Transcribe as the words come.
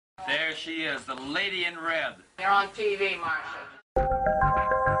there she is, the lady in red. You're on TV, Marsha.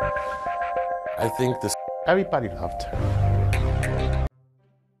 I think everybody loved her.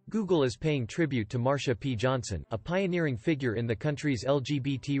 Google is paying tribute to Marsha P. Johnson, a pioneering figure in the country's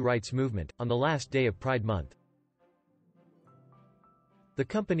LGBT rights movement, on the last day of Pride Month. The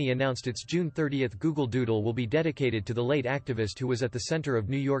company announced its June 30 Google Doodle will be dedicated to the late activist who was at the center of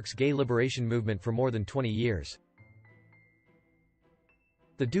New York's gay liberation movement for more than 20 years.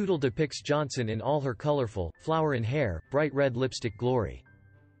 The doodle depicts Johnson in all her colorful, flower-in-hair, bright red lipstick glory.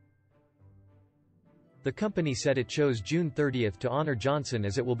 The company said it chose June 30 to honor Johnson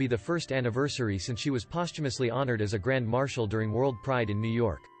as it will be the first anniversary since she was posthumously honored as a Grand Marshal during World Pride in New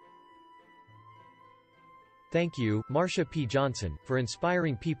York. Thank you, Marsha P. Johnson, for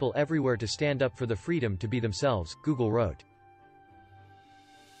inspiring people everywhere to stand up for the freedom to be themselves, Google wrote.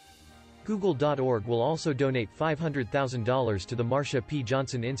 Google.org will also donate $500,000 to the Marsha P.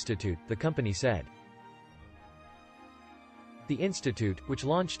 Johnson Institute, the company said. The institute, which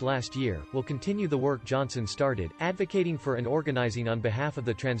launched last year, will continue the work Johnson started, advocating for and organizing on behalf of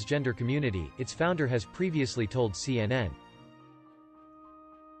the transgender community, its founder has previously told CNN.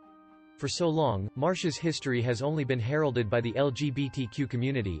 For so long, Marsha's history has only been heralded by the LGBTQ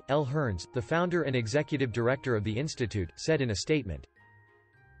community, Elle Hearns, the founder and executive director of the institute, said in a statement.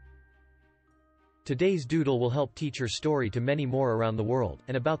 Today's doodle will help teach her story to many more around the world,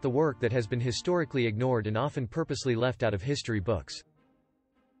 and about the work that has been historically ignored and often purposely left out of history books.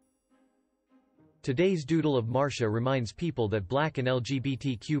 Today's Doodle of Marsha reminds people that Black and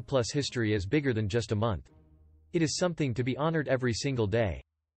LGBTQ+ history is bigger than just a month. It is something to be honored every single day.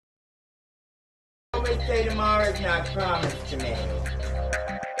 Always say tomorrow is not promised to me.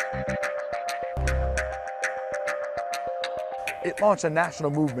 It launched a national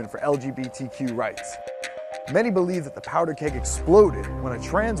movement for LGBTQ rights. Many believe that the powder keg exploded when a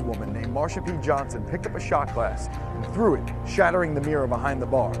trans woman named Marsha P. Johnson picked up a shot glass and threw it, shattering the mirror behind the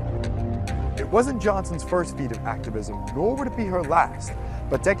bar. It wasn't Johnson's first feat of activism, nor would it be her last,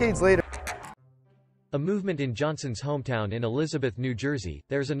 but decades later, a movement in Johnson's hometown in Elizabeth, New Jersey,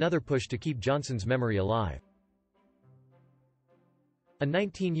 there's another push to keep Johnson's memory alive. A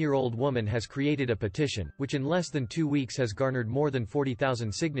 19-year-old woman has created a petition, which in less than 2 weeks has garnered more than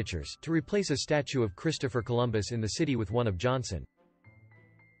 40,000 signatures, to replace a statue of Christopher Columbus in the city with one of Johnson.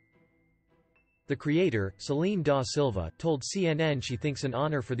 The creator, Celine da Silva, told CNN she thinks an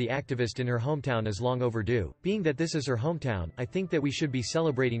honor for the activist in her hometown is long overdue. Being that this is her hometown, I think that we should be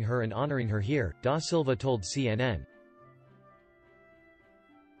celebrating her and honoring her here, da Silva told CNN.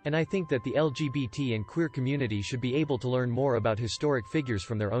 And I think that the LGBT and queer community should be able to learn more about historic figures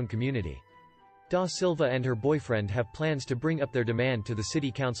from their own community. Da Silva and her boyfriend have plans to bring up their demand to the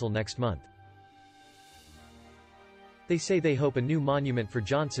city council next month. They say they hope a new monument for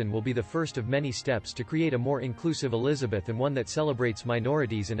Johnson will be the first of many steps to create a more inclusive Elizabeth and one that celebrates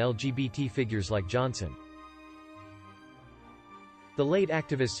minorities and LGBT figures like Johnson. The late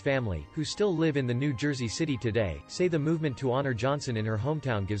activist's family, who still live in the New Jersey city today, say the movement to honor Johnson in her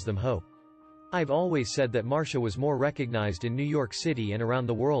hometown gives them hope. I've always said that Marsha was more recognized in New York City and around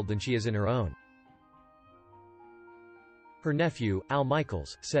the world than she is in her own. Her nephew, Al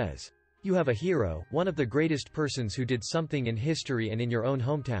Michaels, says, "You have a hero, one of the greatest persons who did something in history and in your own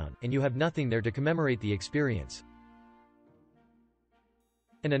hometown, and you have nothing there to commemorate the experience."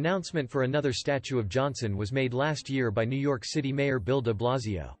 An announcement for another statue of Johnson was made last year by New York City Mayor Bill de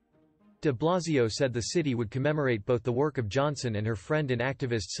Blasio. De Blasio said the city would commemorate both the work of Johnson and her friend and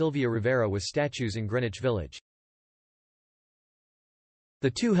activist Sylvia Rivera with statues in Greenwich Village. The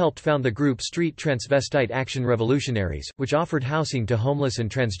two helped found the group Street Transvestite Action Revolutionaries, which offered housing to homeless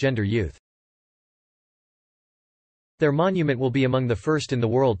and transgender youth. Their monument will be among the first in the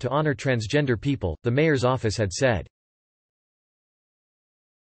world to honor transgender people, the mayor's office had said.